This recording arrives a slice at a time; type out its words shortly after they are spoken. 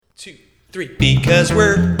2, 3. Because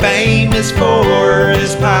we're famous for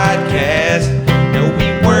this podcast. No, we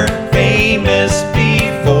weren't famous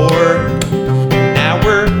before. Now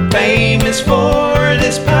we're famous for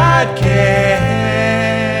this podcast.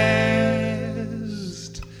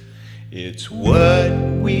 It's what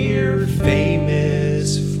we're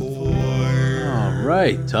famous for. All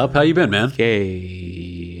right, Tup, how you been, man?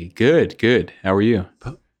 Okay, good. How are you?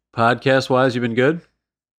 Podcast-wise, you been good?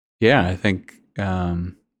 Yeah, I think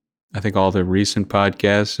all the recent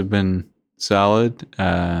podcasts have been solid.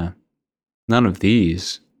 None of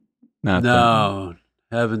these. No,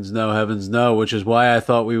 heavens no, which is why I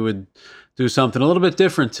thought we would do something a little bit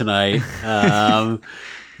different tonight.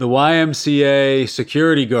 The YMCA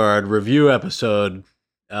security guard review episode,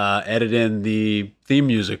 edit in the theme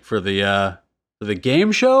music for the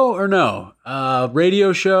game show, or no,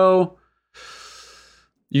 radio show.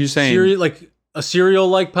 You saying like a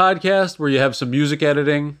serial-like podcast where you have some music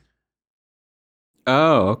editing?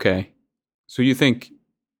 Oh, okay. So you think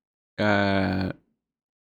later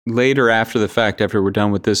after the fact, after we're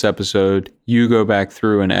done with this episode, you go back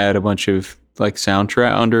through and add a bunch of like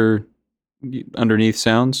soundtrack underneath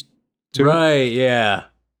sounds to Right, it? yeah.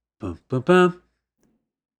 Bum, bum, bum.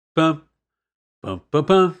 Bum, bum, bum,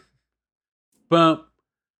 bum. Bum.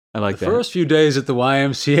 I like The that. first few days at the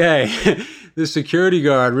YMCA, the security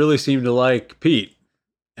guard really seemed to like Pete.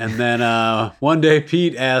 And then one day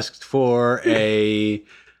Pete asked for a,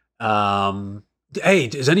 hey,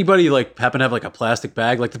 does anybody like happen to have like a plastic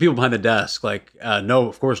bag? Like the people behind the desk, like, no,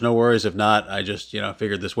 of course, no worries. If not, I just,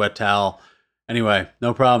 figured this wet towel. Anyway,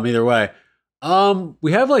 no problem either way.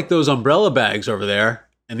 We have like those umbrella bags over there,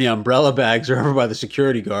 and the umbrella bags are over by the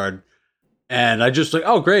security guard. And I just like,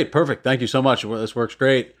 oh, great, perfect. Thank you so much. This works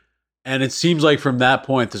great. And it seems like from that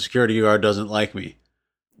point, the security guard doesn't like me.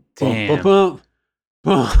 Damn. Bump,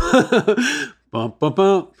 bump, bump, bump,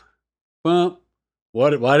 bump, bump. Why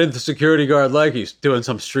didn't the security guard like you? He's doing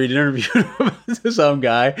some street interview to some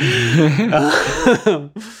guy.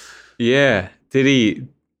 Yeah. Did he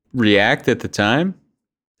react at the time?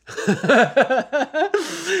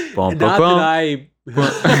 Bump, Not bump, that I...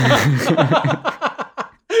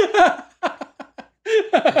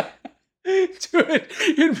 Do it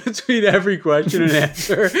in between every question and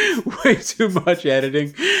answer. Way too much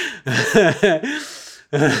editing.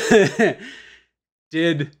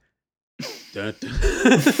 Did dun,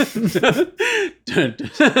 dun,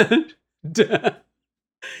 dun, dun,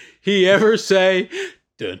 he ever say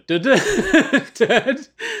dun, dun, dun, dun, dun,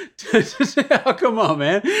 dun. Oh, come on,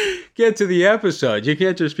 man. Get to the episode. You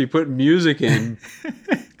can't just be putting music in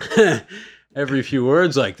every few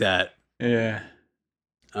words like that. Yeah.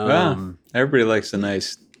 Well, everybody likes a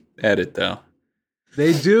nice edit, though.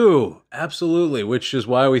 They do, absolutely, which is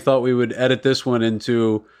why we thought we would edit this one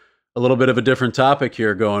into a little bit of a different topic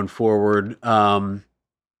here going forward.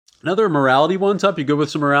 Another morality one, Tup? You good with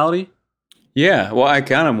some morality? Yeah, well, I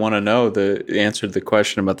kind of want to know the answer to the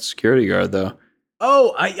question about the security guard, though.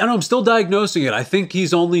 Oh, I know, I'm still diagnosing it. I think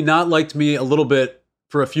he's only not liked me a little bit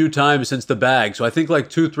for a few times since the bag. So I think like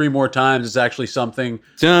 2-3 more times is actually something.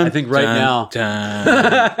 Dun, I think right now.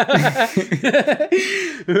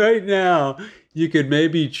 Right now, you could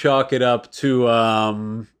maybe chalk it up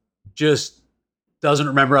to just doesn't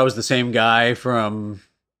remember I was the same guy from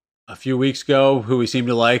a few weeks ago who he seemed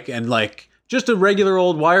to like, and like just a regular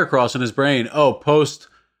old wire cross in his brain. Oh,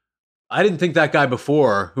 I didn't think that guy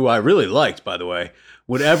before, who I really liked, by the way,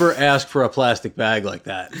 would ever ask for a plastic bag like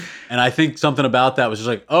that. And I think something about that was just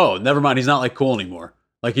like, oh, never mind. He's not like cool anymore.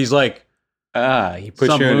 Like he's like He put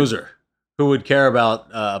some you loser who would care about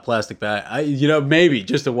a plastic bag. Maybe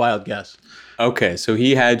just a wild guess. Okay, so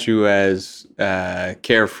he had you as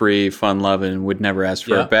carefree, fun-loving, would never ask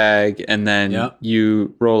for a bag, and then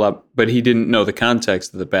you roll up, but he didn't know the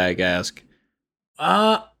context of the bag ask.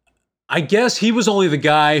 I guess he was only the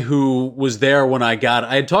guy who was there when I got it.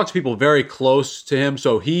 I had talked to people very close to him,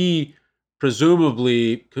 so he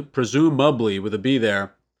presumably with a B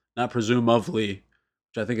there, not presumably,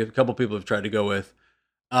 which I think a couple people have tried to go with.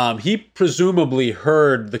 He presumably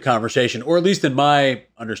heard the conversation, or at least in my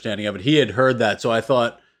understanding of it, he had heard that. So I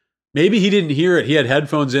thought maybe he didn't hear it. He had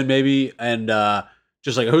headphones in maybe, and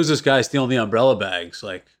just like, who's this guy stealing the umbrella bags?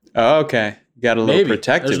 Like, oh, okay. Got a little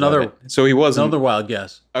protective. There's another, of it. So he wasn't. Another wild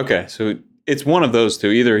guess. Okay, so it's one of those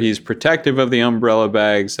two. Either he's protective of the umbrella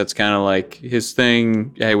bags. That's kind of like his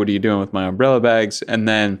thing. Hey, what are you doing with my umbrella bags? And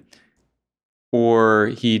then, or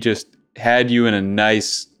he just had you in a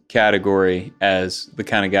nice category as the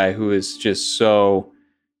kind of guy who is just so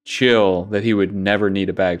chill that he would never need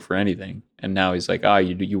a bag for anything. And now he's like,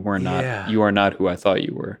 you are not who I thought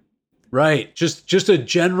you were. Right. Just a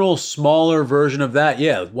general smaller version of that.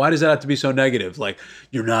 Yeah. Why does that have to be so negative? Like,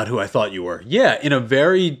 you're not who I thought you were. Yeah, in a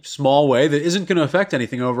very small way that isn't going to affect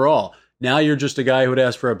anything overall. Now you're just a guy who would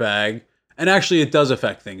ask for a bag. And actually, it does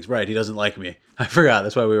affect things. Right. He doesn't like me. I forgot.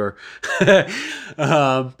 That's why we were.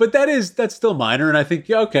 But that's still minor. And I think,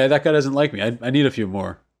 yeah, okay, that guy doesn't like me. I need a few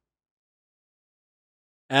more.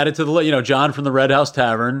 Added to the, John from the Red House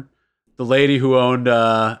Tavern, the lady who owned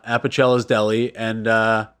Apicella's Deli, and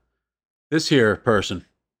this here person.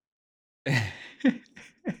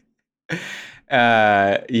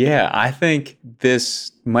 Yeah, I think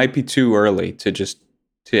this might be too early to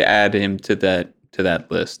add him to that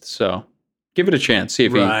list. So give it a chance. See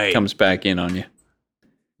if he comes back in on you.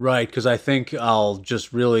 Right, because I think I'll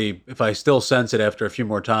just really, if I still sense it after a few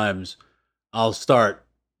more times, I'll start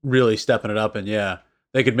really stepping it up. And yeah,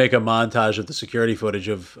 they could make a montage of the security footage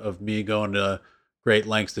of me going to great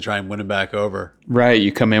lengths to try and win him back over. Right,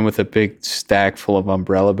 you come in with a big stack full of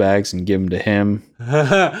umbrella bags and give them to him.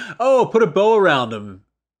 Oh, put a bow around him.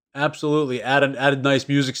 Absolutely. Add a nice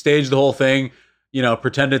music, stage the whole thing.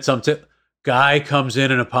 Pretend it's some guy comes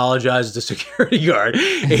in and apologizes to security guard.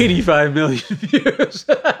 85 million views.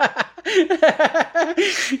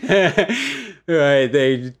 Right,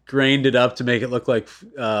 they grained it up to make it look like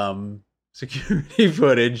security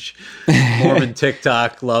footage. Mormon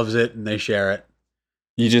TikTok loves it and they share it.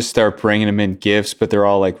 You just start bringing him in gifts, but they're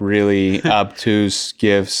all like really obtuse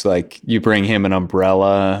gifts. Like you bring him an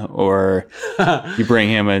umbrella or you bring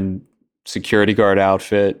him a security guard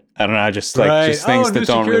outfit. I don't know, just things that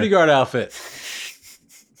don't security guard outfit.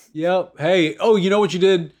 Yep. Hey, you know what you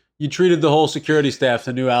did? You treated the whole security staff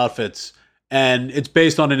to new outfits, and it's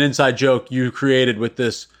based on an inside joke you created with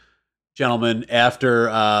this gentleman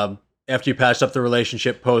after you patched up the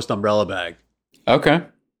relationship post umbrella bag. Okay.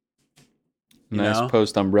 Nice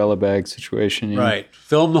post umbrella bag situation. Yeah. Right.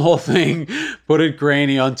 Film the whole thing, put it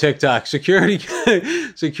grainy on TikTok. Security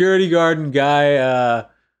guard and guy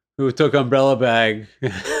who took umbrella bag.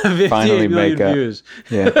 58 million views.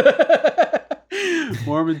 Yeah.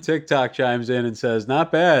 Mormon TikTok chimes in and says,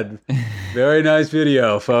 "Not bad. Very nice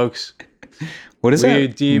video, folks." What is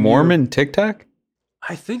that? Mormon TikTok?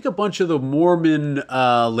 I think a bunch of the Mormon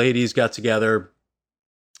ladies got together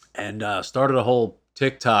and started a whole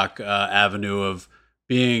TikTok avenue of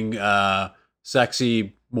being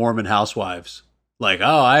sexy Mormon housewives. Like,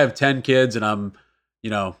 I have 10 kids and I'm,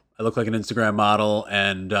 I look like an Instagram model,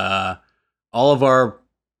 and all of our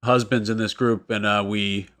husbands in this group and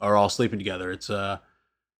we are all sleeping together.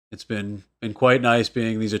 It's been quite nice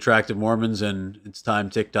being these attractive Mormons, and it's time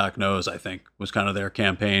TikTok knows, I think, was kind of their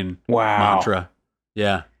campaign mantra.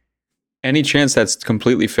 Yeah. Any chance that's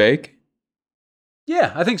completely fake?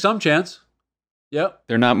 Yeah, I think some chance. Yep.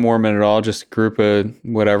 They're not Mormon at all, just a group of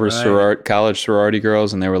whatever college sorority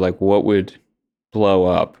girls, and they were like, what would blow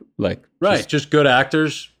up? Like, just good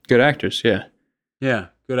actors. Good actors, yeah. Yeah,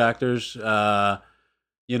 good actors. I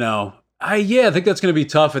think that's going to be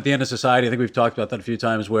tough at the end of society. I think we've talked about that a few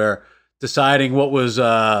times, where deciding what was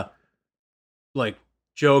like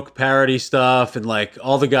joke parody stuff, and like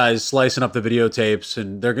all the guys slicing up the videotapes,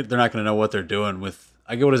 and they're not going to know what they're doing with.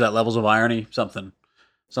 What is that? Levels of irony? Some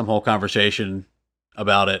whole conversation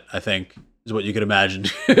about it, I think, is what you could imagine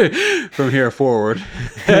from here forward.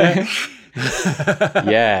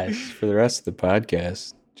 Yes, for the rest of the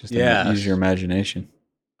podcast, just use your imagination.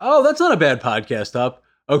 Oh, that's not a bad podcast up.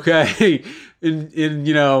 Okay,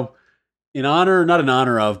 in honor, not in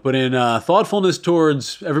honor of, but in thoughtfulness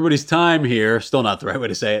towards everybody's time here. Still not the right way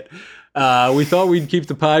to say it. We thought we'd keep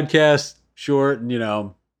the podcast short,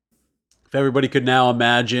 and if everybody could now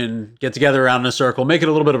get together around in a circle, make it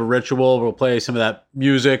a little bit of a ritual. We'll play some of that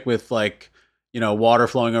music with water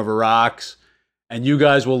flowing over rocks, and you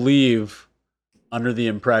guys will leave under the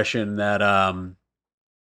impression that a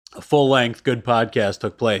full-length good podcast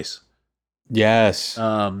took place. Yes.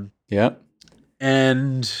 Yep.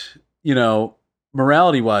 And,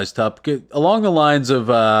 morality-wise, along the lines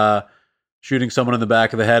of shooting someone in the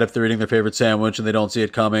back of the head if they're eating their favorite sandwich and they don't see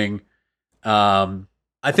it coming.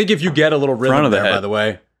 I think if you get a little rhythm there, by the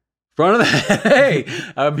way. Front of the head. Hey,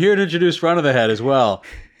 I'm here to introduce front of the head as well.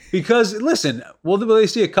 Because, listen, will they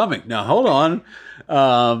see it coming? Now, hold on.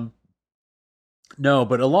 No,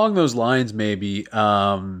 but along those lines, maybe,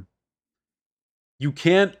 you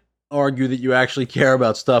can't argue that you actually care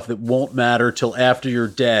about stuff that won't matter till after you're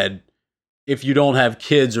dead if you don't have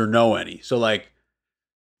kids or know any. So,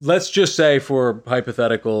 let's just say for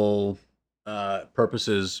hypothetical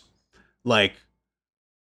purposes,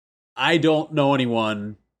 I don't know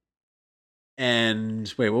anyone,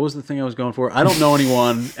 and wait, what was the thing I was going for? I don't know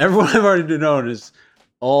anyone. Everyone I've already known is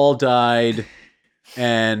all died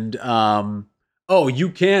and you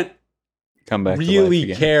can't Come back to life really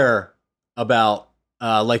again. care about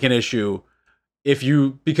like an issue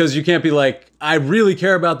because you can't be like, I really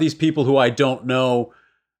care about these people who I don't know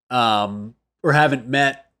or haven't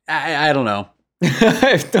met. I don't know.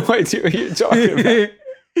 I have no idea what you're talking about.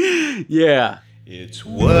 Yeah. It's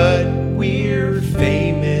what we're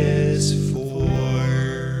famous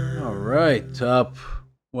for. All right, Top.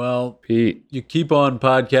 Well, Pete. you keep on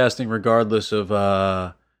podcasting regardless of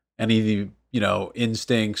any of the,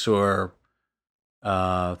 instincts or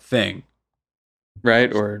thing.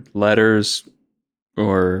 Right? Or letters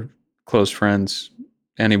or close friends,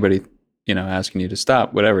 anybody, asking you to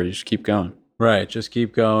stop, whatever, you just keep going. Right, just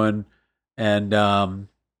keep going. And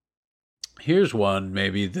here's one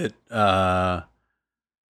maybe that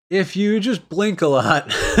if you just blink a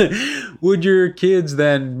lot, would your kids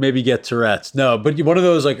then maybe get Tourette's? No, but one of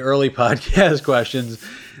those like early podcast questions,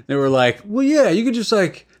 they were like, well, yeah, you could just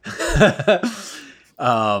like,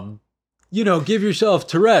 give yourself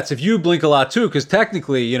Tourette's if you blink a lot too, because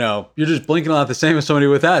technically, you're just blinking a lot the same as somebody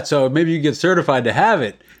with that. So maybe you get certified to have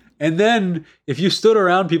it. And then if you stood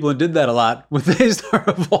around people and did that a lot, would they start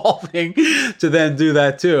evolving to then do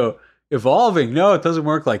that too? Evolving? No, it doesn't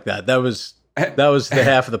work like that. That was the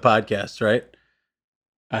half of the podcast, right?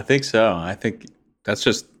 I think so. I think that's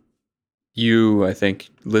just you,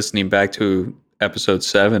 listening back to episode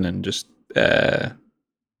 7 and just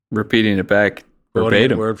repeating it back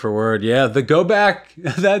verbatim. Word for word. Yeah, the go back,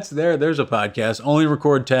 that's there's a podcast. Only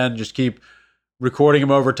record 10, just keep recording them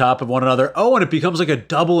over top of one another. Oh, and it becomes like a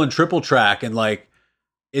double and triple track, and like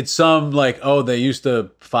it's some like, they used to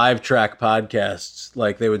 5-track podcasts.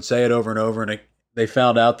 Like they would say it over and over, and they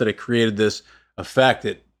found out that it created this effect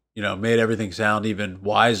that, made everything sound even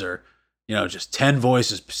wiser. Just 10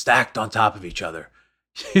 voices stacked on top of each other.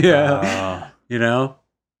 Yeah.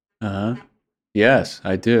 Uh-huh. Yes,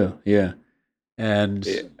 I do. Yeah. And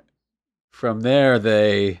from there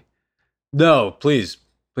please,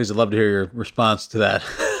 I'd love to hear your response to that.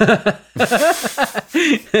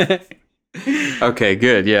 Okay,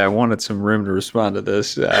 good. Yeah, I wanted some room to respond to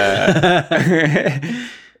this.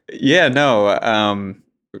 Yeah, no.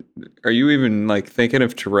 Are you even like thinking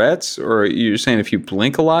of Tourette's, or are you saying if you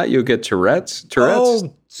blink a lot, you'll get Tourette's?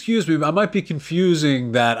 Oh, excuse me. I might be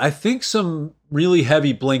confusing that. I think some really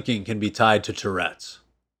heavy blinking can be tied to Tourette's.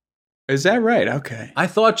 Is that right? Okay. I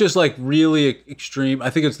thought just like really extreme. I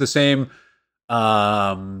think it's the same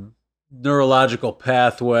neurological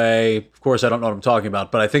pathway. Of course, I don't know what I'm talking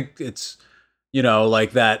about, but I think it's,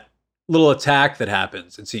 like that little attack that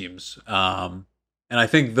happens, it seems. And I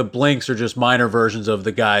think the blinks are just minor versions of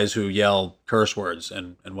the guys who yell curse words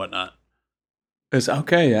and whatnot. It's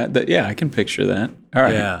okay. Yeah, I can picture that. All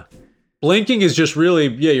right. Yeah. Blinking is just really,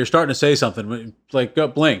 you're starting to say something. Like, go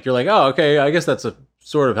blink. You're like, oh, okay, I guess that's a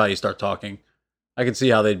sort of how you start talking. I can see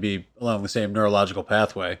how they'd be along the same neurological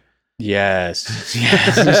pathway. Yes.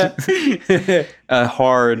 A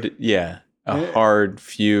hard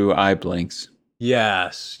few eye blinks.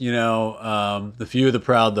 Yes. The few, the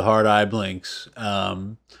proud, the hard eye blinks.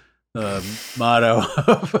 The motto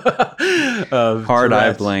of Hard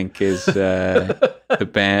Eye Tourette's. Blink is the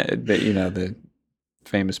band that, the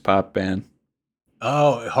famous pop band.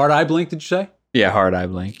 Oh, Hard Eye Blink, did you say? Yeah, Hard Eye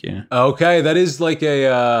Blink, yeah. Okay, that is like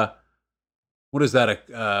a, what is that,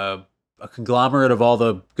 a conglomerate of all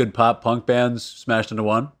the good pop punk bands smashed into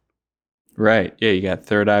one? Right, yeah, you got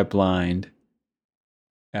Third Eye Blind.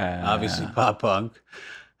 Obviously pop punk.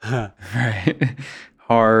 Right.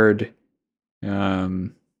 Hard,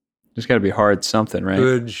 just got to be hard something, right?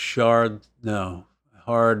 Good shard, no.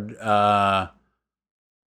 Hard, the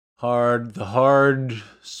hard,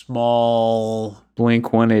 small.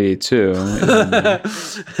 Blink 182.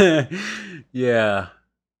 Yeah.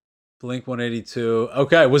 Blink 182.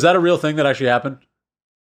 Okay, was that a real thing that actually happened?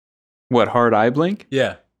 What, Hard Eye Blink?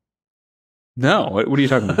 Yeah. No, what are you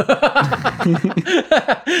talking about?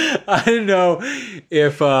 I didn't know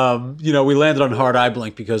if we landed on Hard Eye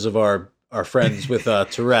Blink because of our friends with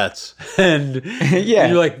Tourette's, and Yeah.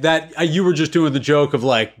 you're like that. You were just doing the joke of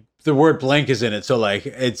like the word blink is in it, so like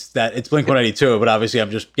it's Blink 182, but obviously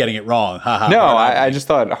I'm just getting it wrong. No, I just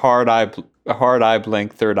thought Hard Eye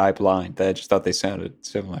Blink, Third Eye Blind. I just thought they sounded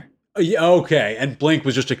similar. Yeah, okay, and Blink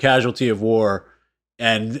was just a casualty of war.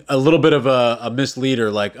 And a little bit of a misleader,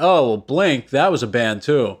 like, oh, well, Blink, that was a band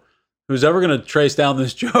too. Who's ever going to trace down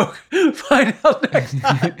this joke? Find out next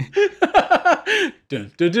time.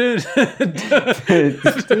 Dun, dun, dun,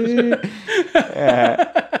 dun.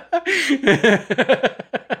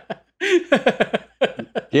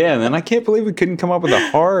 Yeah, and then I can't believe we couldn't come up with a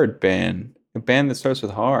hard band. A band that starts with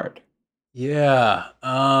hard. Yeah.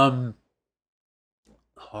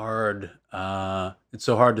 hard. It's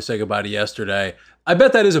so hard to say goodbye to yesterday. I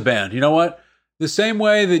bet that is a band. You know what? The same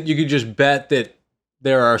way that you could just bet that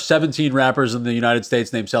there are 17 rappers in the United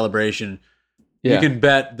States named Celebration, you can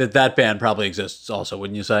bet that that band probably exists also,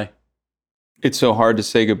 wouldn't you say? It's so hard to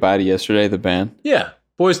say goodbye to yesterday, the band. Yeah.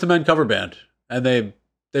 Boyz II Men cover band. And they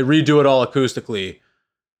redo it all acoustically.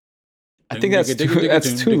 I think that's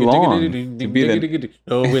too long to be the...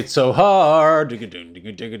 Oh, it's so hard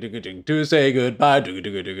to say goodbye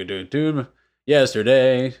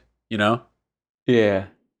yesterday, you know? Yeah.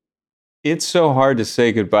 It's so hard to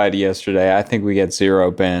say goodbye to yesterday. I think we get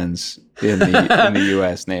 0 bands in the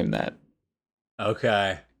US named that.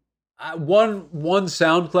 Okay. One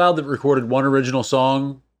SoundCloud that recorded one original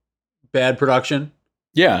song, bad production.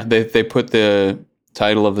 Yeah, they put the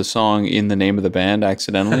title of the song in the name of the band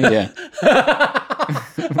accidentally. Yeah.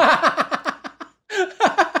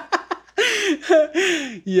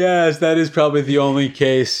 Yes, that is probably the only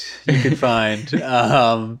case you can find.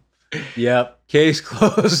 Yep. Case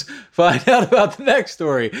closed. Find out about the next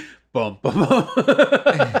story. Bum, bum, bum.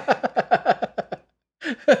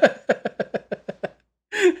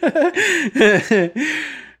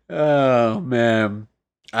 Oh man.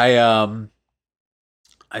 I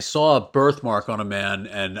saw a birthmark on a man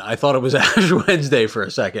and I thought it was Ash Wednesday for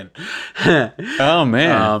a second. Oh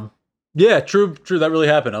man. Yeah, true. That really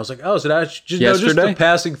happened. I was like, oh, is it Ash? Just a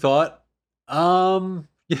passing thought.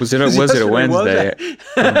 Was it a Wednesday?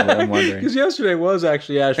 I'm wondering. Because yesterday was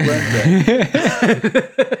actually Ash Wednesday.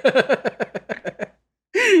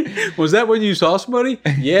 Was that when you saw somebody?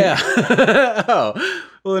 Yeah. Oh,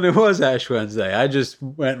 well, then it was Ash Wednesday. I just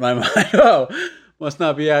went in my mind, oh, must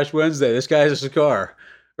not be Ash Wednesday. This guy has a scar,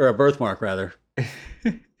 or a birthmark, rather.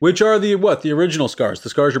 Which are the original scars, the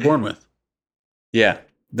scars you're born with. Yeah,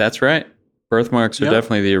 that's right. Birthmarks are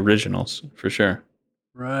definitely the originals, for sure.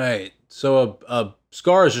 Right. So a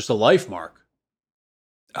scar is just a life mark.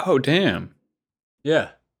 Oh, damn.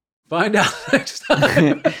 Yeah. Find out next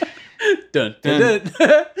time. Dun, dun,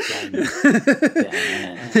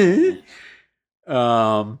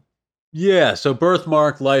 dun. Yeah, so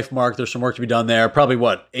birthmark, life mark, there's some work to be done there.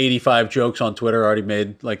 Probably 85 jokes on Twitter already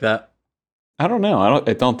made like that? I don't know.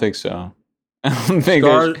 I don't think so. I don't think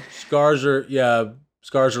scars are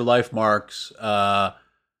life marks. Birthmarks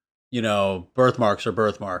are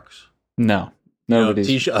birthmarks. No.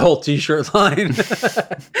 Nobody's a whole t-shirt line.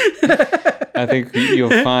 I think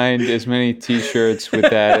you'll find as many t-shirts with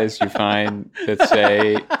that as you find that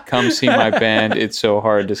say, come see my band, it's so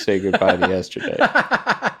hard to say goodbye to yesterday.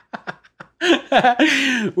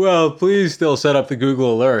 Well, please still set up the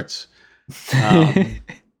Google alerts.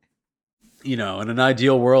 In an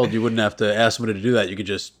ideal world, you wouldn't have to ask somebody to do that. You could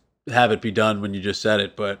just have it be done when you just said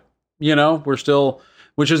it. But, we're still,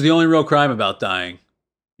 which is the only real crime about dying,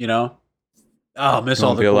 Oh, miss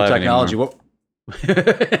all the cool technology.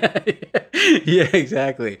 Yeah,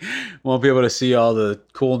 exactly. Won't be able to see all the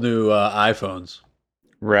cool new iPhones.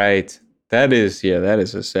 Right. That is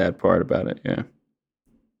a sad part about it. Yeah.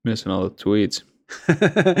 Missing all the tweets.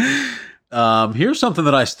 Here's something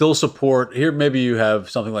that I still support. Here, maybe you have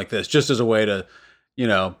something like this, just as a way to,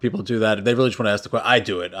 people do that. If they really just want to ask the question, I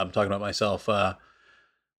do it. I'm talking about myself. Let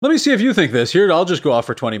me see if you think this. Here, I'll just go off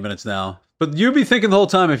for 20 minutes now. But you'd be thinking the whole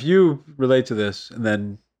time if you relate to this and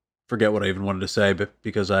then forget what I even wanted to say, but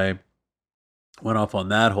because I went off on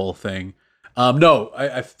that whole thing. No,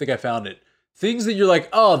 I think I found it. Things that you're like,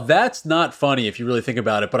 oh, that's not funny if you really think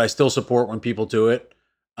about it, but I still support when people do it.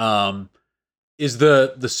 Is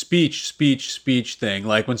the speech thing.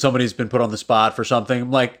 Like when somebody's been put on the spot for something, I'm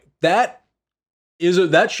like, I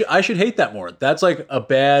should hate that more. That's like a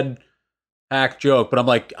bad hack joke, but I'm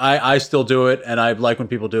like, I still do it, and I like when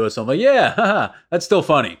people do it, so I'm like, yeah, haha, that's still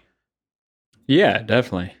funny. Yeah,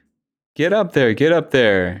 definitely. Get up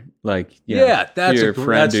there. Like, that's your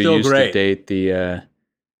friend who who used great. to date the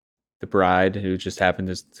bride who just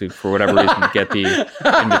happened to for whatever reason, get the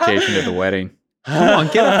invitation to the wedding. Come on,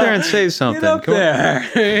 get up there and say something. Get up there.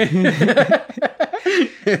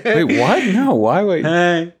 Wait, what? No, why? Wait.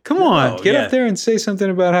 Come on, get yeah. up there and say something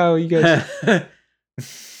about how you guys...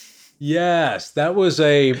 Yes, that was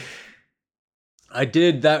I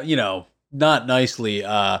did that, not nicely.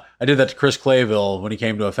 I did that to Chris Clayville when he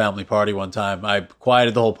came to a family party one time. I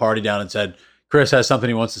quieted the whole party down and said, Chris has something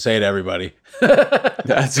he wants to say to everybody.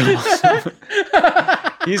 That's awesome.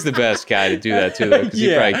 He's the best guy to do that too, though, because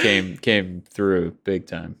he probably came through big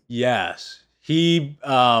time. Yes. He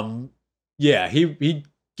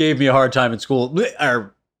gave me a hard time in school,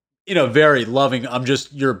 or, very loving, I'm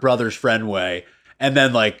just your brother's friend way. And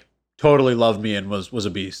then like totally loved me and was a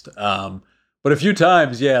beast. But a few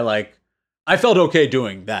times, I felt okay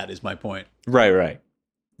doing that is my point. Right.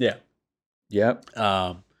 Yeah. Yep.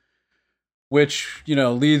 Which,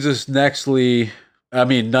 leads us nicely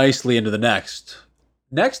into the next.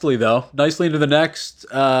 Nicely into the next,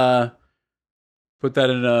 put that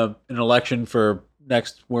in an election for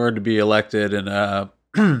next word to be elected and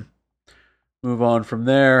move on from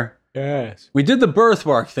there. Yes. We did the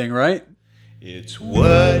birthmark thing, right? It's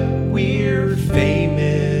what we're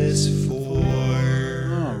famous for.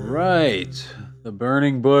 All right. The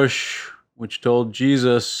burning bush, which told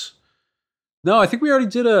Jesus. No, I think we already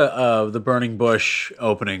did the burning bush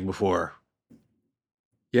opening before.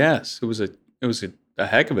 Yes, it was a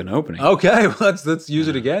heck of an opening. Okay, well, let's use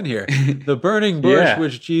it again here. The burning bush, Yeah.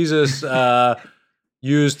 which Jesus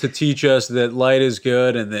used to teach us that light is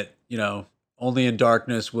good and that, only in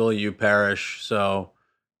darkness will you perish. So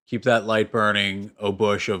keep that light burning, O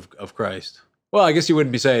bush of Christ. Well, I guess you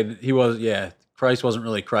wouldn't be saying Christ wasn't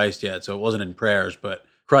really Christ yet, so it wasn't in prayers, but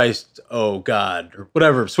Christ, oh God, or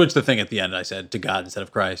whatever. Switch the thing at the end, I said, to God instead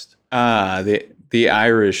of Christ. The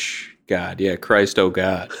Irish God. Yeah, Christ, oh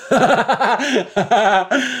God.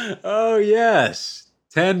 Oh, yes.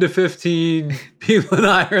 10 to 15 people in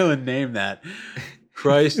Ireland name that.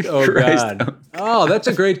 Christ, oh Christ, God. oh God. Oh, that's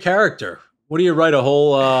a great character. What do you write, a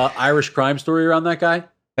whole Irish crime story around that guy?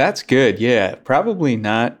 That's good. Yeah, probably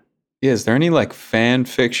not. Yeah, is there any like fan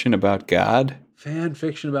fiction about God? Fan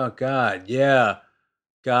fiction about God. Yeah.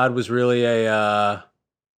 God was really a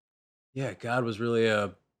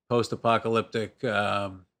post-apocalyptic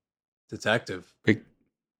detective.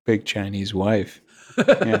 Big Chinese wife.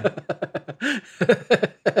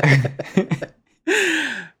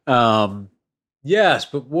 Yes,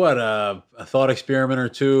 but what a thought experiment or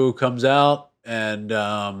two comes out, and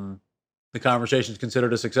the conversation is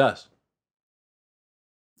considered a success.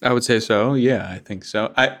 I would say so. Yeah, I think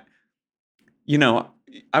so.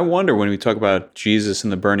 I wonder when we talk about Jesus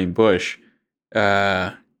and the burning bush,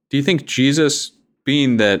 do you think Jesus,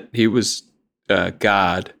 being that he was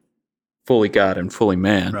God and fully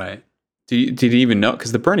man, Right. did he even know?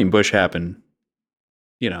 Because the burning bush happened,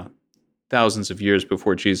 thousands of years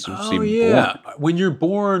before Jesus was even born. When you're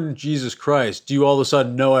born Jesus Christ, do you all of a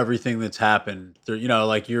sudden know everything that's happened?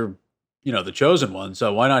 Like you're, the chosen one.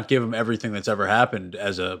 So why not give him everything that's ever happened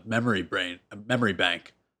as a memory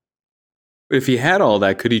bank? If he had all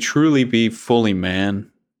that, could he truly be fully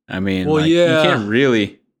man? I mean, Well, you yeah. can't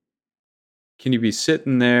really. Can you be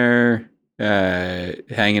sitting there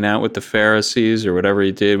hanging out with the Pharisees or whatever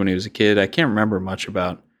he did when he was a kid? I can't remember much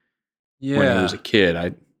about when he was a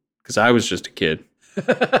kid. Because I was just a kid.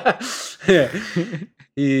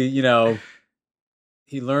 He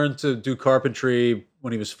learned to do carpentry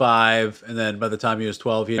when he was 5, and then by the time he was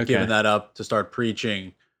 12, he had given that up to start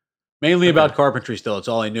preaching, mainly about carpentry. Still, it's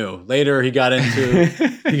all he knew. Later, he got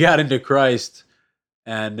into Christ,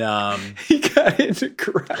 and He got into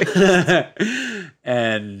Christ.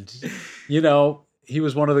 and he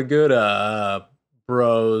was one of the good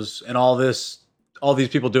bros, and all these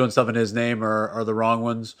people doing stuff in his name are the wrong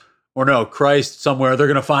ones. Or no, Christ somewhere they're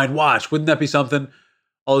gonna find. Watch, wouldn't that be something?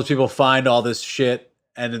 All those people find all this shit,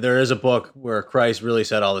 and there is a book where Christ really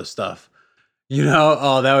said all this stuff.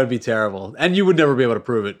 Oh, that would be terrible, and you would never be able to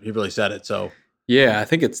prove it. He really said it, so Yeah, I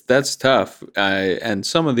think that's tough. And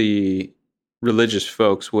some of the religious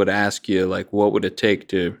folks would ask you, like, what would it take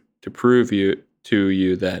to prove to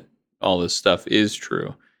you that all this stuff is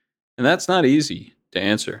true? And that's not easy to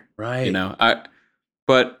answer. right.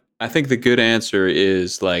 But I think the good answer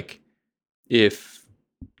is, like, if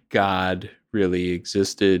God really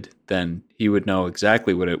existed, then he would know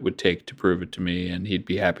exactly what it would take to prove it to me, and he'd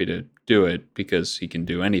be happy to do it because he can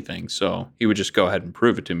do anything. So he would just go ahead and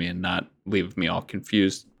prove it to me and not leave me all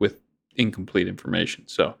confused with incomplete information.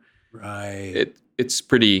 So Right. it's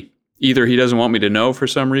pretty, either he doesn't want me to know for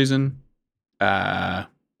some reason,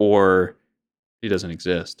 or he doesn't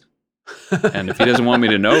exist. And if he doesn't want me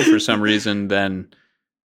to know for some reason, then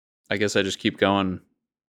I guess I just keep going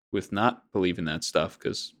with not believing that stuff,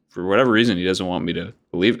 because for whatever reason, he doesn't want me to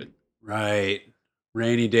believe it. Right.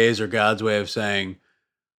 Rainy days are God's way of saying,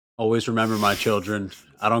 always remember, my children,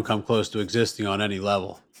 I don't come close to existing on any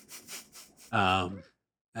level.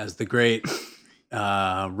 As the great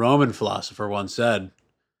Roman philosopher once said.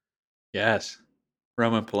 Yes.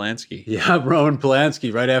 Roman Polanski. Yeah, Roman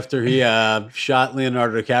Polanski, right after he shot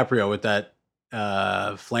Leonardo DiCaprio with that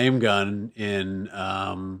flame gun in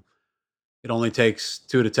It Only Takes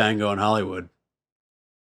Two to Tango in Hollywood.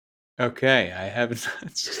 Okay, I haven't.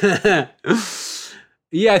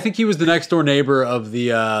 Yeah, I think he was the next door neighbor of the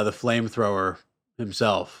flamethrower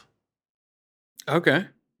himself. Okay.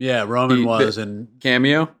 Yeah, Roman was, and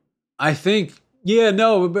Cameo? I think, yeah,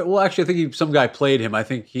 no, but well, actually, I think some guy played him. I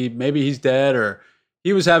think maybe he's dead, or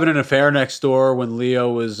he was having an affair next door when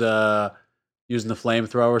Leo was using the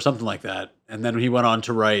flamethrower or something like that. And then he went on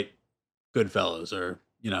to write Goodfellas, or,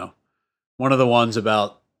 one of the ones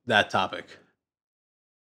about that topic.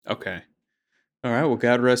 Okay. All right. Well,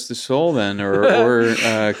 God rest his soul then,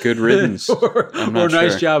 or good riddance. or I'm not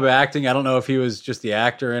nice sure. job acting. I don't know if he was just the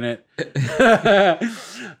actor in it.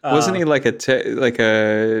 Wasn't he like a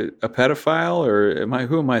pedophile, or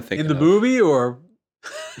who am I thinking in the of? movie, or?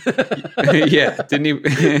 Yeah, didn't he?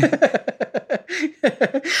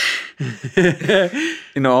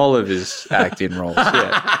 In all of his acting roles,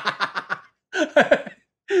 yeah.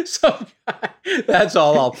 Some guy, that's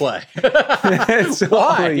all I'll play. That's all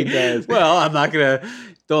Why? he does. Well, I'm not gonna.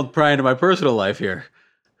 Don't pry into my personal life here.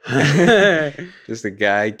 Just a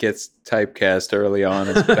guy gets typecast early on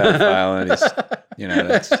as a pedophile, and he's,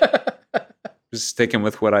 that's just sticking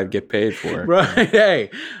with what I'd get paid for. Right? Hey,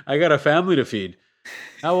 I got a family to feed.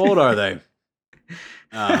 How old are they?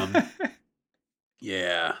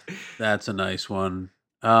 Yeah, that's a nice one.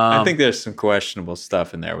 I think there's some questionable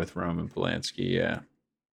stuff in there with Roman Polanski. Yeah.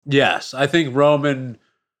 Yes, I think Roman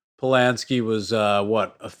Polanski was a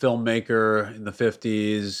filmmaker in the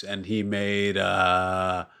 50s, and he made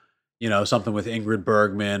something with Ingrid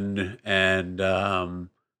Bergman, and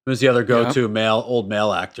who's the other go-to old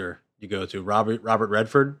male actor you go to? Robert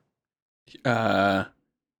Redford. Yep.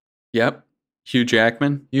 Hugh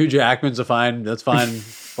Jackman. Hugh Jackman's that's fine,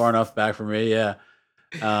 far enough back for me. Yeah.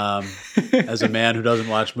 As a man who doesn't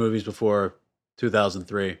watch movies before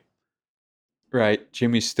 2003. Right.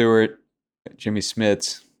 Jimmy Stewart, Jimmy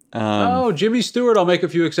Smits. Jimmy Stewart, I'll make a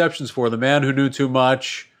few exceptions for. The Man Who Knew Too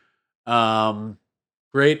Much.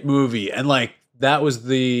 Great movie. And that was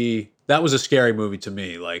a scary movie to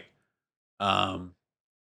me.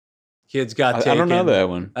 Kids got taken. I don't know that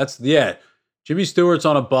one. Jimmy Stewart's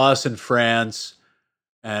on a bus in France,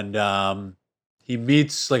 and he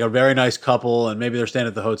meets a very nice couple, and maybe they're staying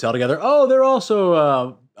at the hotel together. Oh, they're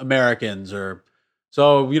also Americans,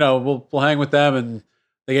 so we'll hang with them, and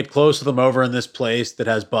they get close to them over in this place that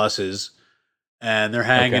has buses, and they're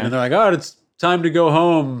hanging, and they're like, "Oh, it's time to go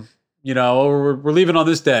home." We're leaving on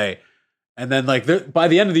this day, and then by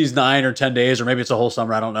the end of these 9 or 10 days, or maybe it's a whole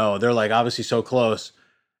summer, I don't know. They're obviously so close,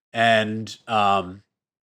 and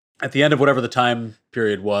at the end of whatever the time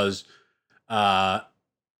period was,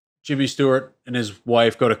 Jimmy Stewart and his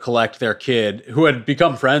wife go to collect their kid, who had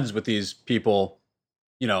become friends with these people,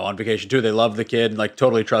 on vacation too. They loved the kid and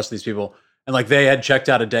totally trust these people. And they had checked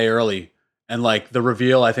out a day early. And the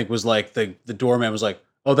reveal, I think, was the doorman was like,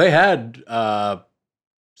 "Oh, they had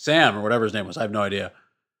Sam," or whatever his name was. I have no idea.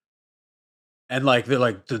 And they're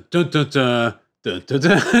like, dun, dun, dun, dun, dun, dun,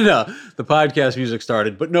 dun. No, the podcast music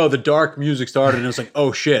started, but no, the dark music started, and it's like,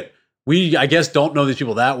 oh shit, we, I guess, don't know these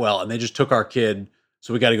people that well, and they just took our kid,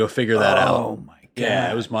 so we got to go figure that out. Oh my god!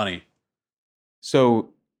 Yeah, it was money. So,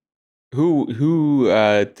 who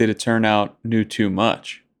did it turn out knew too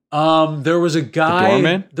much? There was a guy. The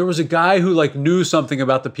doorman? There was a guy who knew something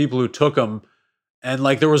about the people who took him, and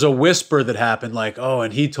there was a whisper that happened,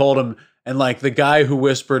 and he told him, and the guy who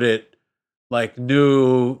whispered it,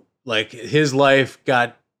 knew. His life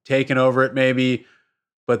got taken over it maybe,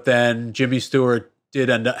 but then Jimmy Stewart did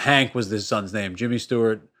end up, Hank was his son's name. Jimmy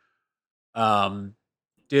Stewart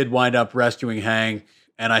did wind up rescuing Hank,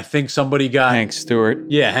 and I think somebody got Hank Stewart.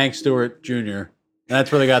 Yeah, Hank Stewart Jr. And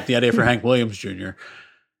that's where they got the idea for Hank Williams Jr.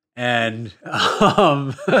 And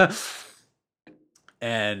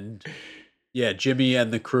and yeah, Jimmy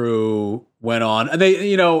and the crew went on, and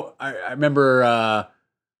they, I remember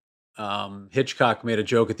Hitchcock made a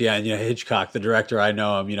joke at the end. Hitchcock, the director, I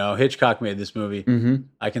know him. Hitchcock made this movie. Mm-hmm.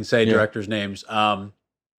 I can say directors' names. The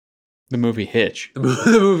movie Hitch.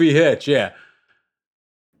 The movie Hitch. Yeah,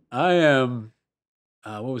 I am.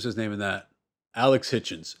 What was his name in that? Alex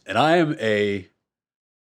Hitchens, and I am a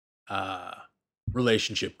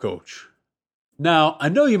relationship coach. Now, I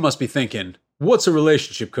know you must be thinking, what's a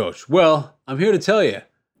relationship coach? Well, I'm here to tell you.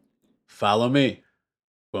 Follow me.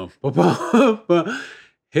 Boom, boom, boom, boom.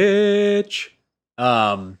 Hitch.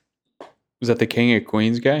 Was that the King of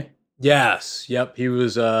Queens guy? Yes. Yep. He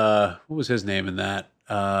was, what was his name in that?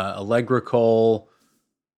 Allegra Cole.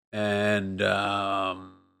 And,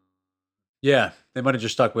 yeah, they might have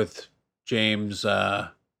just stuck with James,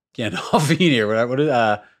 Gandolfini or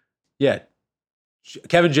whatever.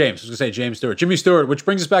 Kevin James. I was going to say James Stewart. Jimmy Stewart, which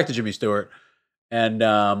brings us back to Jimmy Stewart.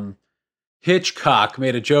 And, Hitchcock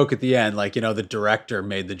made a joke at the end, the director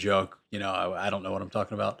made the joke. I don't know what I'm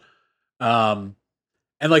talking about. And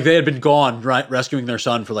they had been gone, right, rescuing their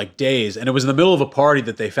son for days, and it was in the middle of a party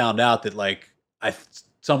that they found out that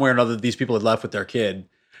somewhere or another these people had left with their kid,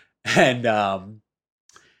 and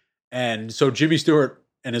And so Jimmy Stewart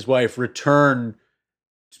and his wife return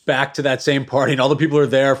back to that same party, and all the people are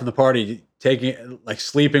there from the party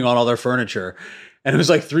sleeping on all their furniture. And it was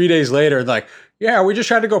like 3 days later, and like, yeah, we just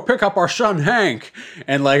had to go pick up our son Hank.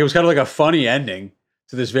 And like it was kind of like a funny ending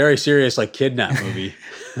to this very serious like kidnap movie.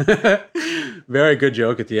 Very good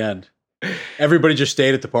joke at the end. Everybody just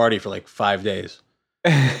stayed at the party for like 5 days.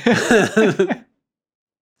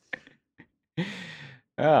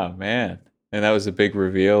 Oh man. And that was the big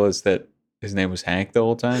reveal, is that his name was Hank the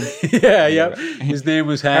whole time? Yeah. His name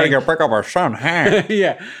was Hank. Had to go pick up our son Hank.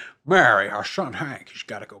 Yeah. Mary, our son Hank, he's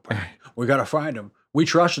got to go back. We got to find him. We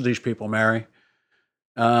trusted these people, Mary.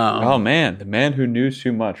 Oh man, the man who knew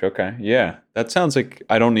too much. Okay, yeah, that sounds like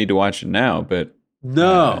I don't need to watch it now, but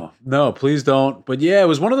no, please don't. But yeah, it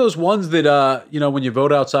was one of those ones that when you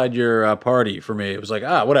vote outside your party, for me, it was like,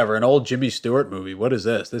 whatever, an old Jimmy Stewart movie. What is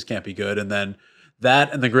this? This can't be good. And then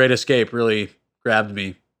that and The Great Escape really grabbed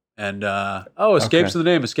me. And Escape's the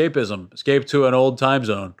name. Escapism. Escape to an old time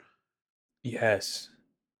zone. Yes.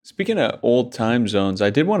 Speaking of old time zones, I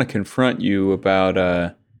did want to confront you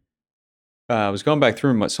about. I was going back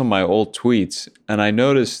through some of my old tweets, and I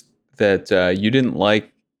noticed that you didn't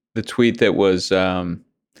like the tweet that was,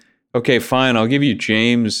 okay, fine, I'll give you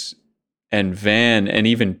James and Van and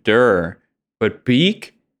even Durr, but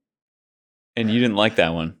Beak? And you didn't like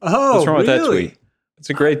that one. Oh, what's wrong with that really? tweet? It's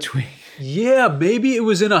a great tweet. Yeah, maybe it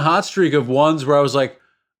was in a hot streak of ones where I was like,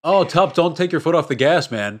 oh, Tup, don't take your foot off the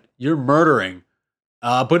gas, man. You're murdering.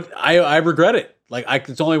 But I regret it. Like,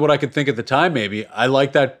 it's only what I could think at the time, maybe. I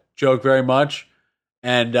like that joke very much.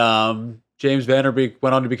 And James Van Der Beek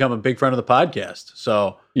went on to become a big friend of the podcast.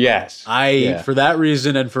 So yes, for that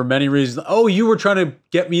reason and for many reasons. Oh, you were trying to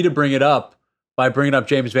get me to bring it up by bringing up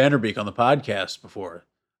James Van Der Beek on the podcast before.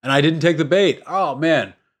 And I didn't take the bait. Oh,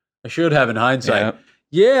 man. I should have in hindsight.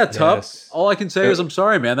 Yeah, Tup. Yes. All I can say is I'm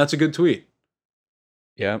sorry, man. That's a good tweet.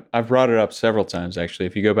 Yeah, I've brought it up several times, actually.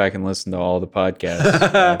 If you go back and listen to all the podcasts,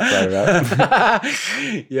 I've brought it up.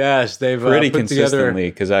 Yes, they've pretty put consistently,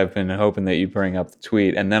 because I've been hoping that you bring up the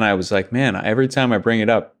tweet. And then I was like, man, every time I bring it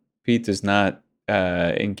up, Pete does not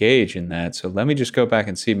engage in that. So let me just go back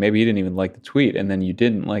and see. Maybe he didn't even like the tweet, and then you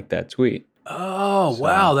didn't like that tweet. Oh, so,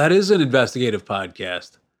 wow. That is an investigative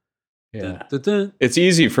podcast. Yeah. It's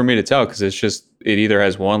easy for me to tell because it's just, it either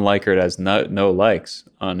has one like or it has no likes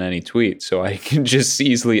on any tweet. So I can just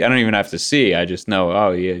easily, I don't even have to see. I just know,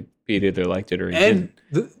 oh, yeah, Pete either liked it or he didn't.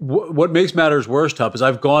 What makes matters worse, Tup, is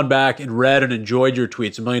I've gone back and read and enjoyed your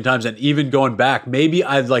tweets a million times. And even going back, maybe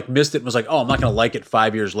I've like missed it and was like, oh, I'm not going to like it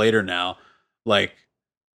 5 years later now. Like,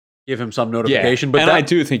 give him some notification. Yeah. But I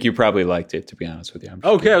do think you probably liked it, to be honest with you.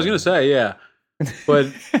 Okay, I was going to say, yeah. But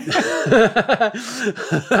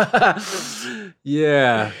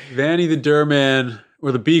yeah, Vanny the Durman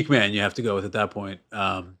or the Beakman, you have to go with at that point.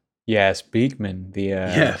 Yes, Beakman,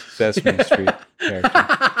 the Sesame Street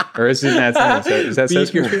character, or is that Sesame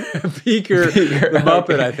Street? Beaker, the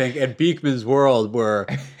Muppet, I think, and Beakman's World, where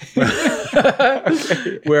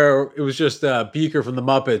it was just Beaker from the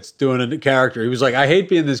Muppets doing a character. He was like, I hate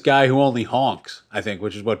being this guy who only honks, I think,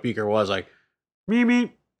 which is what Beaker was like.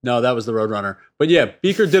 Me. No, that was the Roadrunner. But yeah,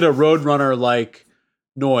 Beaker did a Roadrunner-like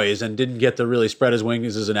noise and didn't get to really spread his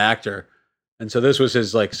wings as an actor. And so this was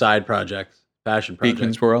his like side project, passion project.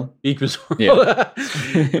 Beakman's World? Beakman's World. Yeah.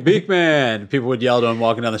 Beakman. People would yell to him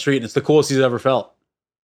walking down the street, and it's the coolest he's ever felt.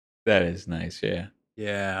 That is nice, yeah.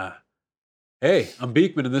 Yeah. Hey, I'm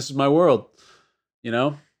Beakman, and this is my world. You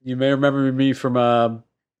know? You may remember me from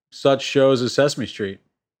such shows as Sesame Street.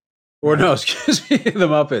 Or no, excuse me, The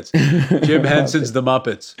Muppets. Jim Henson's The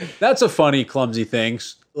Muppets. That's a funny, clumsy thing.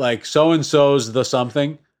 Like, so-and-so's the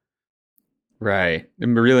something. Right. It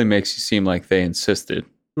really makes you seem like they insisted.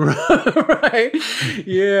 Right.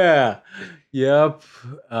 Yeah. Yep.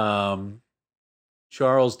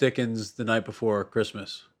 Charles Dickens, The Night Before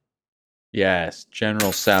Christmas. Yes.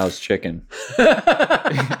 General Tso's chicken. All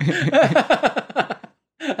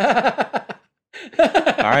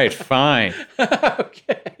right, fine.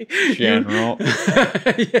 Okay. General.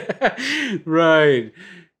 Yeah. Right.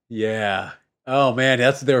 Yeah. Oh, man,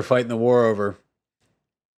 that's what they were fighting the war over.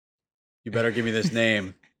 You better give me this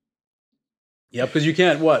name. Yep, because you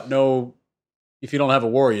can't, no, if you don't have a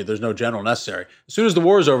warrior, there's no general necessary. As soon as the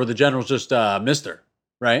war is over, the general's just Mister,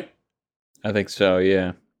 right? I think so,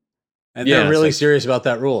 yeah. And they're really serious about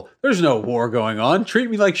that rule. There's no war going on. Treat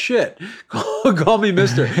me like shit. Call me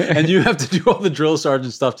Mister. And you have to do all the drill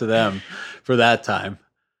sergeant stuff to them for that time.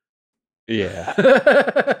 Yeah.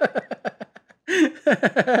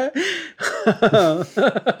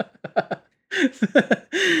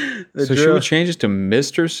 So should we change it to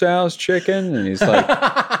Mr. Tso's chicken? And he's like,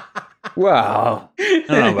 Wow. I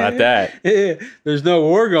don't know about that. There's no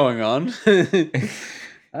war going on.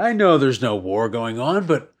 I know there's no war going on,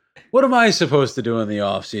 but what am I supposed to do in the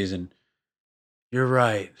off season? You're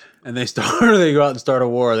right. And they go out and start a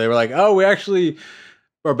war. They were like, oh, we actually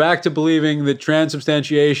are back to believing that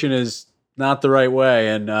transubstantiation is not the right way,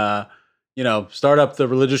 and start up the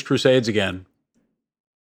religious crusades again.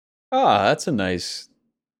 Ah, that's a nice.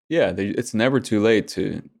 Yeah, it's never too late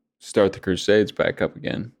to start the crusades back up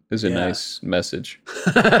again. Is a nice message.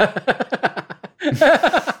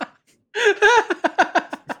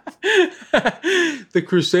 The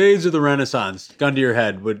Crusades of the Renaissance. Gun to your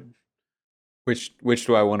head. Which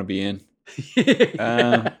do I want to be in?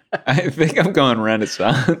 I think I'm going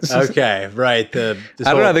Renaissance. Okay, right. I don't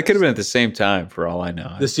know. They could have been at the same time, for all I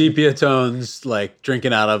know. The sepia tones, like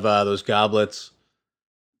drinking out of those goblets.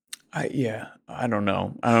 I don't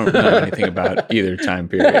know. I don't know anything about either time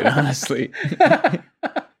period, honestly.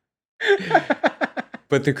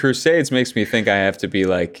 But the Crusades makes me think I have to be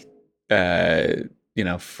like,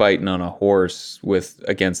 fighting on a horse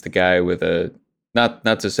against the guy with a.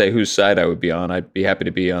 Not to say whose side I would be on. I'd be happy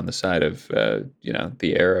to be on the side of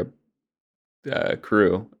the Arab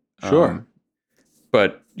crew. Sure.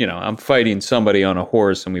 But I'm fighting somebody on a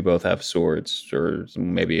horse, and we both have swords, or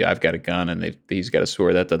maybe I've got a gun and he's got a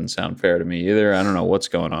sword. That doesn't sound fair to me either. I don't know what's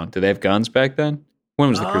going on. Did they have guns back then? When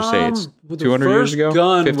was the Crusades? 200 years ago?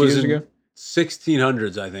 Gun 50 was years ago?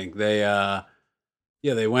 1600s, I think.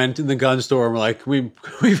 They went in the gun store and were like, can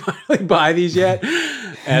we finally buy these yet?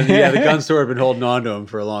 And the gun store had been holding on to them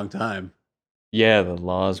for a long time. Yeah, the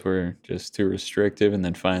laws were just too restrictive, and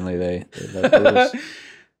then finally they let loose.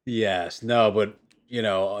 Yes, no, but in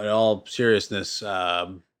all seriousness,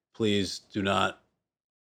 please do not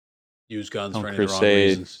use guns for any of the wrong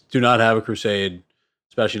reasons. Do not have a crusade,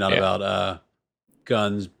 especially not about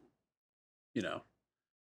guns.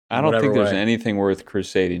 I don't think there's anything worth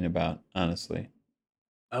crusading about, honestly.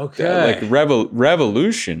 Okay. Like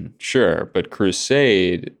revolution, sure, but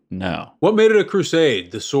crusade, no. What made it a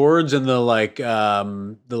crusade? The swords and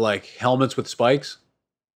the helmets with spikes?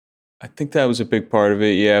 I think that was a big part of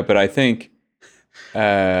it, yeah. But I think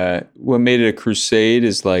what made it a crusade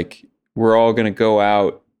is like we're all going to go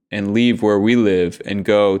out and leave where we live and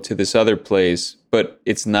go to this other place, but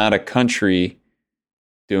it's not a country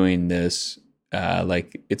doing this.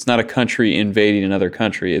 It's not a country invading another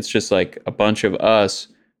country. It's just like a bunch of us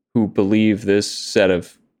who believe this set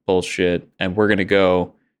of bullshit, and we're going to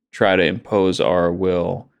go try to impose our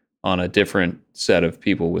will on a different set of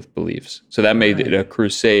people with beliefs. So that made it a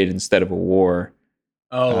crusade instead of a war.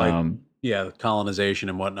 Oh, colonization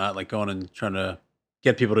and whatnot, like going and trying to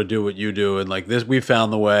get people to do what you do. And like this, we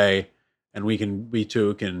found the way, and we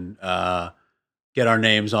too can get our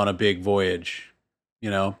names on a big voyage.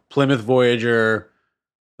 Plymouth Voyager,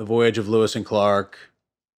 the voyage of Lewis and Clark,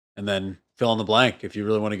 and then fill in the blank if you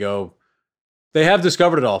really want to go. They have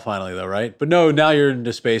discovered it all finally, though, right? But no, now you're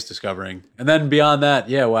into space discovering, and then beyond that,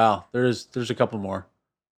 wow, there's a couple more.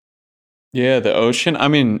 Yeah, the ocean. I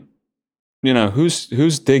mean,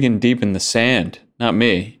 who's digging deep in the sand? Not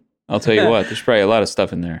me. I'll tell you what. There's probably a lot of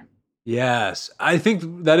stuff in there. Yes, I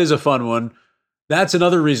think that is a fun one. That's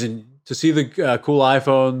another reason to see the cool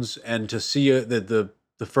iPhones and to see the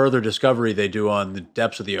further discovery they do on the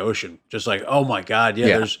depths of the ocean. Just like, oh my God,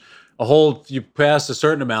 there's a whole, you pass a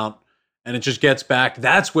certain amount and it just gets back.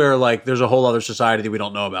 That's where like there's a whole other society that we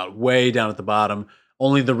don't know about, way down at the bottom.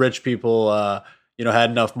 Only the rich people, had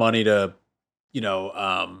enough money to,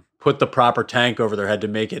 put the proper tank over their head to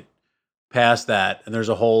make it past that. And there's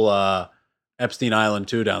a whole Epstein Island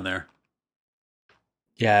too down there.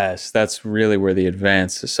 Yes, that's really where the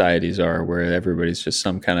advanced societies are, where everybody's just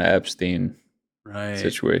some kind of Epstein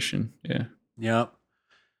situation. Yeah. Yep.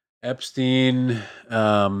 Epstein,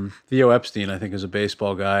 Theo Epstein, I think, is a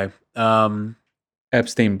baseball guy.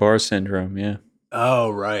 Epstein-Barr syndrome, yeah.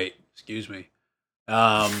 Oh, right. Excuse me.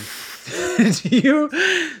 Do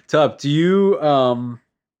you,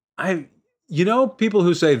 people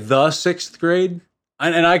who say the sixth grade,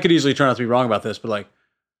 and I could easily turn out to be wrong about this, but like,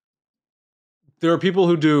 there are people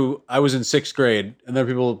who do, I was in sixth grade, and there are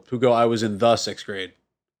people who go, I was in the sixth grade.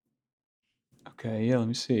 Okay, yeah, let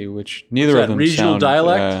me see. Neither of them regional sound,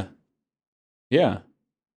 dialect? Yeah.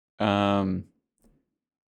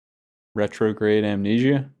 Retrograde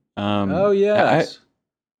amnesia. Yes.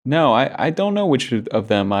 I don't know which of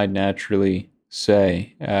them I'd naturally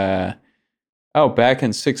say. Back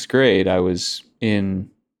in sixth grade, I was in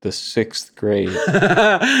the sixth grade.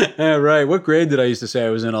 Yeah, right. What grade did I used to say I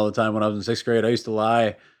was in all the time when I was in sixth grade? I used to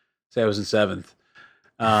lie, say I was in seventh.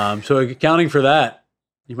 So accounting for that,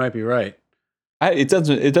 you might be right. It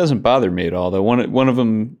doesn't bother me at all. Though one of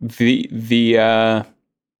them, the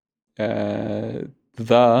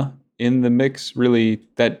in the mix, really,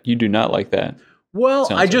 that you do not like that. Well,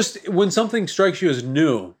 Sounds when something strikes you as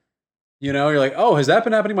new, you're like, oh, has that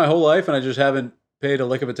been happening my whole life, and I just haven't paid a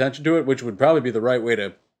lick of attention to it, which would probably be the right way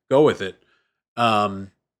to go with it.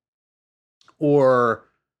 Or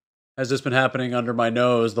has this been happening under my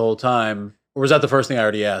nose the whole time? Or was that the first thing I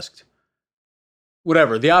already asked?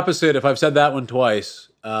 Whatever. The opposite, if I've said that one twice,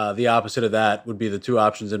 the opposite of that would be the two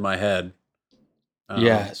options in my head.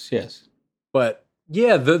 Yes. But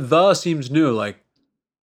yeah, the seems new, like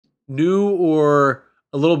new or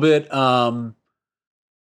a little bit the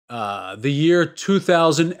year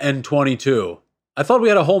 2022. I thought we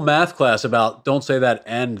had a whole math class about don't say that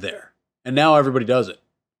and there. And now everybody does it.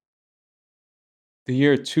 The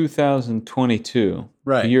year 2022.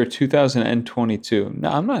 Right. The year 2022. No,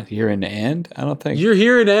 I'm not hearing and. I don't think. You're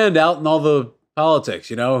hearing and out in all the politics,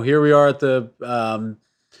 Here we are at the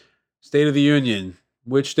State of the Union.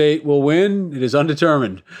 Which state will win? It is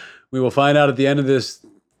undetermined. We will find out at the end of this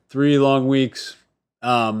 3 long weeks.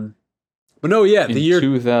 But no, yeah, the year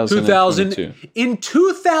 2000. In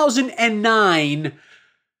 2009,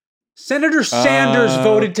 Senator Sanders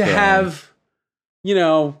voted to have,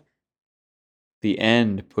 the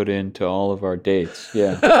end put into all of our dates.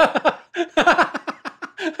 Yeah.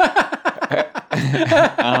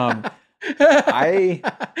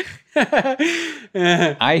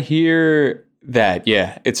 I hear that.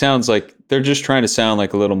 Yeah. It sounds like they're just trying to sound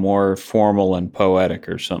like a little more formal and poetic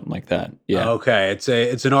or something like that. Yeah. Okay. It's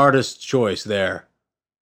an artist's choice there.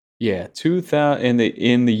 Yeah. 2000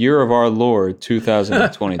 in the year of our Lord,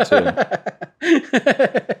 2022. All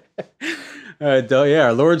right. Yeah.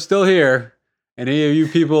 Our Lord's still here. Any of you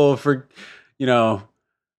people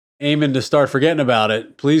aiming to start forgetting about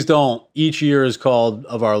it, please don't. Each year is called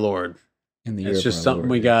of our Lord. It's just something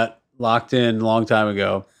we got locked in a long time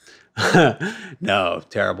ago. No,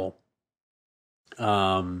 terrible.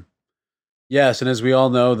 Yes, and as we all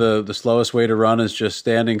know, the slowest way to run is just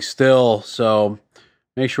standing still. So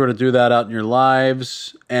make sure to do that out in your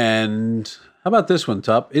lives. And how about this one,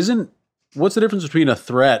 Tup? What's the difference between a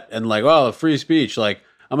threat and free speech? Like,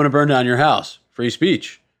 I'm going to burn down your house. Free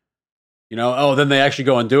speech. Then they actually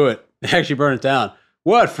go and do it. They actually burn it down.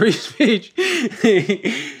 What? Free speech?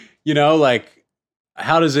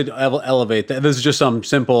 How does it elevate that? This is just some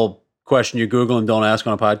simple question you Google and don't ask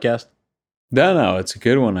on a podcast. No, it's a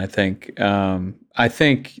good one, I think. I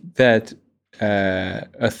think that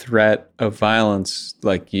a threat of violence,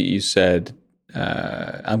 like you said,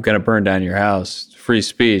 I'm going to burn down your house, free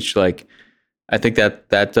speech, I think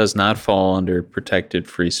that does not fall under protected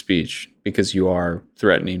free speech because you are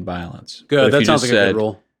threatening violence. Good. That sounds like a good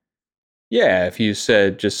rule. Yeah. If you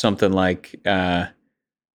said just something like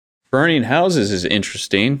burning houses is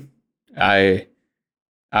interesting, I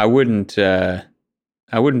wouldn't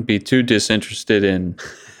be too disinterested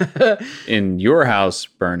in your house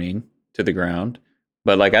burning to the ground.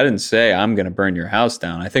 But I didn't say I'm going to burn your house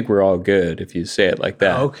down. I think we're all good if you say it like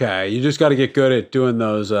that. Okay. You just got to get good at doing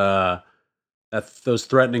those those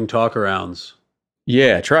threatening talk arounds.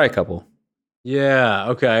 Yeah, try a couple. Yeah,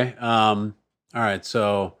 okay. All right,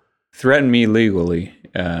 so threaten me legally.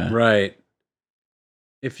 Right.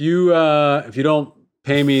 If you don't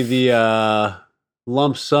pay me the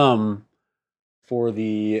lump sum for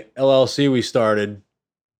the LLC we started,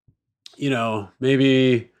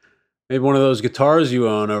 maybe one of those guitars you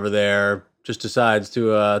own over there just decides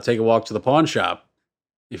to take a walk to the pawn shop,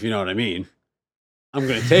 if you know what I mean. I'm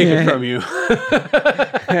going to take it from you.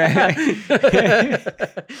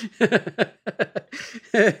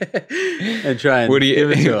 And try and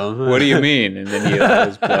give it to him. What do you mean? And then you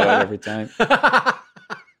always blow it every time. I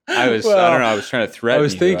don't know. I was trying to threaten I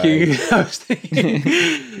was thinking,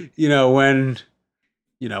 when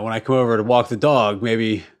I come over to walk the dog,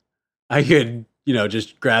 maybe I could,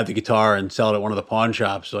 just grab the guitar and sell it at one of the pawn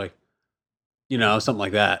shops. Something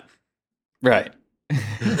like that. Right.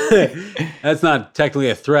 That's not technically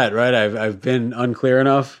a threat, right? I've been unclear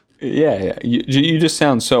enough. Yeah. You just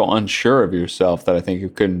sound so unsure of yourself that I think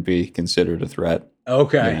it couldn't be considered a threat.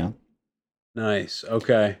 Okay. Nice.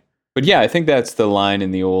 Okay. But yeah, I think that's the line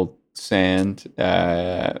in the old sand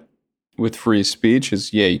with free speech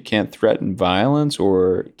is, you can't threaten violence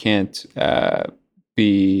or can't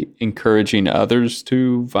be encouraging others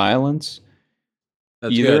to violence.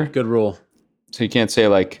 That's either. Good rule. So you can't say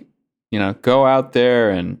go out there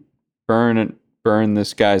and burn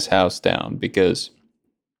this guy's house down because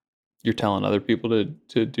you're telling other people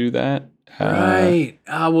to do that. Right.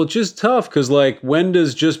 Well, just tough because when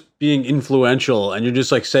does just being influential and you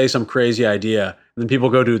just say some crazy idea and then people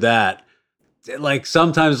go do that, like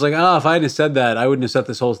sometimes it's like, oh, if I hadn't said that, I wouldn't have set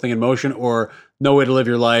this whole thing in motion, or no way to live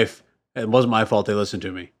your life. It wasn't my fault they listened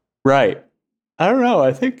to me. Right. I don't know.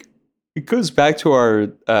 I think it goes back to our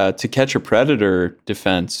To Catch a Predator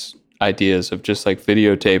defense ideas of just like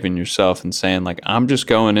videotaping yourself and saying like, I'm just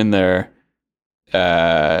going in there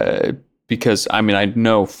because I mean, I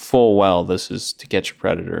know full well this is To Catch a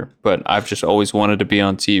Predator, but I've just always wanted to be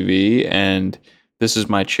on TV and this is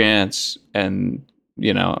my chance. And,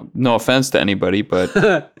 you know, no offense to anybody, but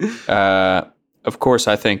of course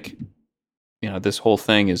I think, you know, this whole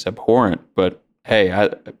thing is abhorrent, but hey,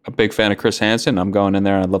 I'm a big fan of Chris Hansen. I'm going in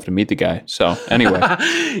there and I'd love to meet the guy. So anyway,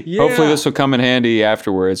 hopefully this will come in handy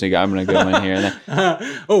afterwards. I'm going to go in here.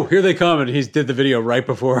 Oh, here they come. And he did the video right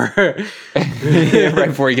before. Right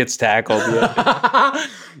before he gets tackled. Yeah,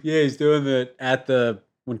 yeah, he's doing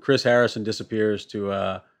when Chris Harrison disappears to,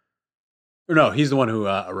 or no, he's the one who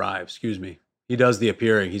arrives. Excuse me. He does the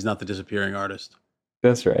appearing. He's not the disappearing artist.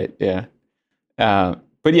 That's right. Yeah.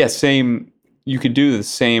 But yeah, you could do the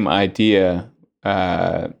same idea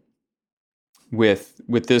with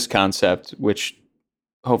this concept, which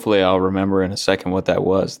hopefully I'll remember in a second what that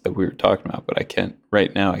was that we were talking about, but I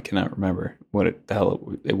cannot remember what the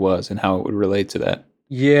hell it was and how it would relate to that.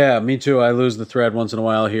 Yeah, me too. I lose the thread once in a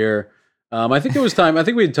while here. I think it was time. I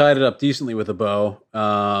think we had tied it up decently with a bow.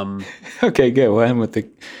 Okay, good. We'll end with the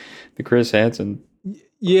Chris Hansen.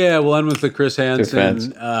 Yeah, we'll end with the Chris Hansen defense.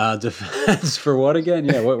 Defense for what again?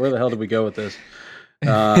 Yeah, where the hell did we go with this?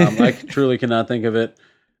 I truly cannot think of it.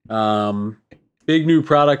 Big new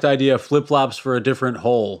product idea: flip-flops for a different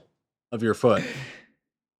hole of your foot.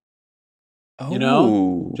 You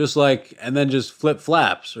know, just like, and then just flip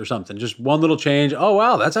flaps or something. Just one little change. Oh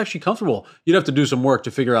wow, that's actually comfortable. You'd have to do some work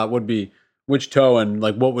to figure out which toe and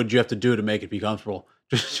like what would you have to do to make it be comfortable.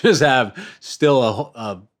 Just have still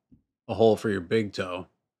a hole for your big toe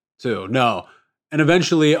too. No, and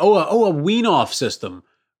eventually, a wean off system.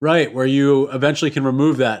 Right, where you eventually can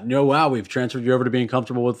remove that. And wow, we've transferred you over to being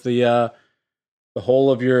comfortable with the whole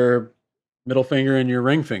of your middle finger and your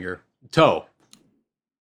ring finger, toe.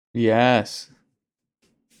 Yes,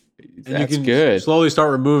 And that's you can good. slowly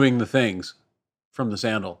start removing the things from the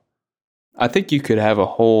sandal. I think you could have a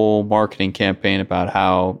whole marketing campaign about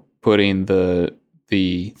how putting the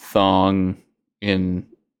thong in,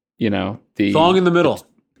 you know, the Thong in the middle,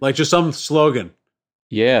 like just some slogan.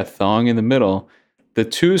 Yeah, thong in the middle. The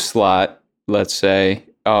 2 slot, let's say,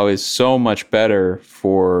 is so much better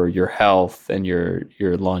for your health and your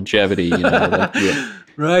longevity. You know,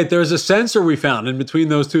 Right. There's a sensor we found in between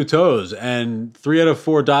those 2 toes, and 3 out of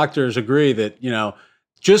 4 doctors agree that, you know,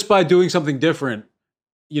 just by doing something different,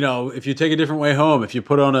 you know, if you take a different way home, if you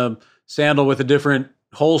put on a sandal with a different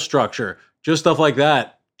hole structure, just stuff like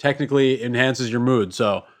that technically enhances your mood.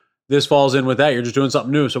 So this falls in with that. You're just doing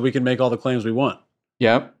something new, so we can make all the claims we want.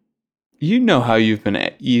 Yep. You know how you've been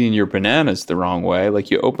eating your bananas the wrong way.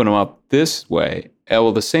 Like you open them up this way.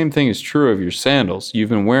 Well, the same thing is true of your sandals. You've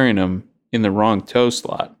been wearing them in the wrong toe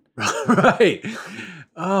slot. Right.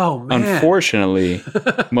 Oh, man. Unfortunately,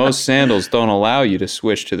 most sandals don't allow you to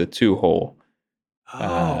switch to the 2 hole.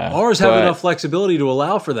 Ours have enough flexibility to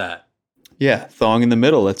allow for that. Yeah, thong in the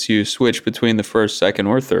middle lets you switch between the first, second,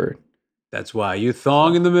 or third. That's why you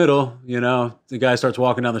thong in the middle. You know, the guy starts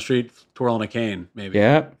walking down the street twirling a cane, maybe.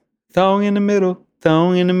 Yeah. Thong in the middle,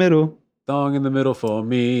 thong in the middle. Thong in the middle for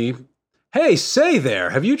me. Hey, say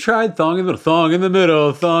there, have you tried thong in the middle? Thong in the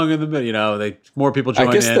middle, thong in the middle. You know, more people join in.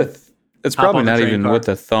 I guess it's probably not even what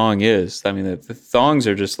the thong is. I mean, the thongs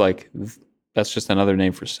are just like, that's just another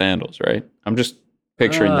name for sandals, right? I'm just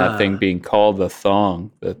picturing that thing being called the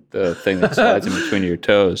thong, the thing that slides in between your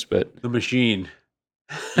toes. But the machine.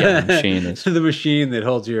 Yeah, the machine is. The machine that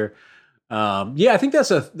holds your... I think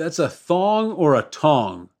that's a thong or a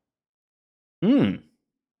tong.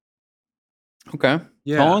 Okay.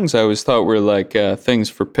 Yeah. Tongs I always thought were like things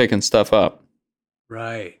for picking stuff up.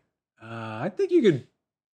 Right. I think you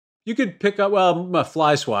could pick up, a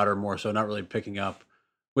fly swatter more so, not really picking up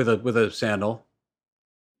with a sandal.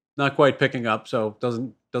 Not quite picking up, so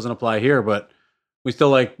doesn't apply here, but we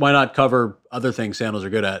still why not cover other things sandals are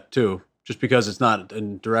good at too, just because it's not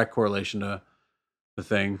in direct correlation to the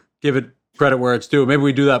thing. Give it credit where it's due. Maybe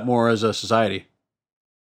we do that more as a society.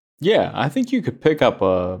 Yeah, I think you could pick up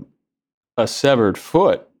a severed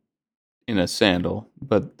foot in a sandal,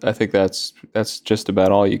 but I think that's just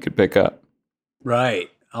about all you could pick up.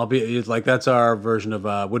 Right. That's our version of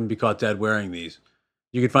wouldn't be caught dead wearing these.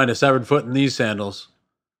 You could find a severed foot in these sandals.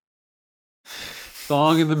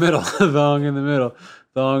 Thong in the middle, thong in the middle,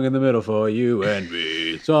 thong in the middle for you and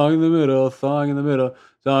me. Thong in the middle, thong in the middle,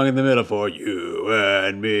 thong in the middle for you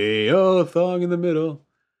and me. Oh, thong in the middle.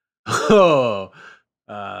 Oh,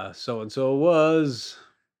 so and so was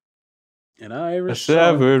an A Irish song.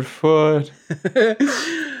 severed foot.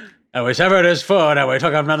 And we severed his foot, and we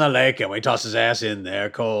took him down the lake, and we tossed his ass in there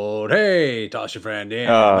cold. Hey, toss your friend in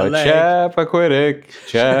the Oh, lake. Chappaquiddick.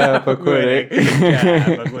 Chappaquiddick.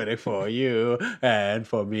 Chappaquiddick for you and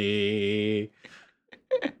for me.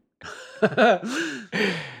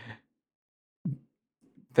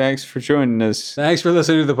 Thanks for joining us. Thanks for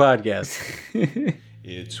listening to the podcast.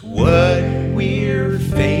 It's what we're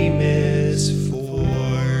famous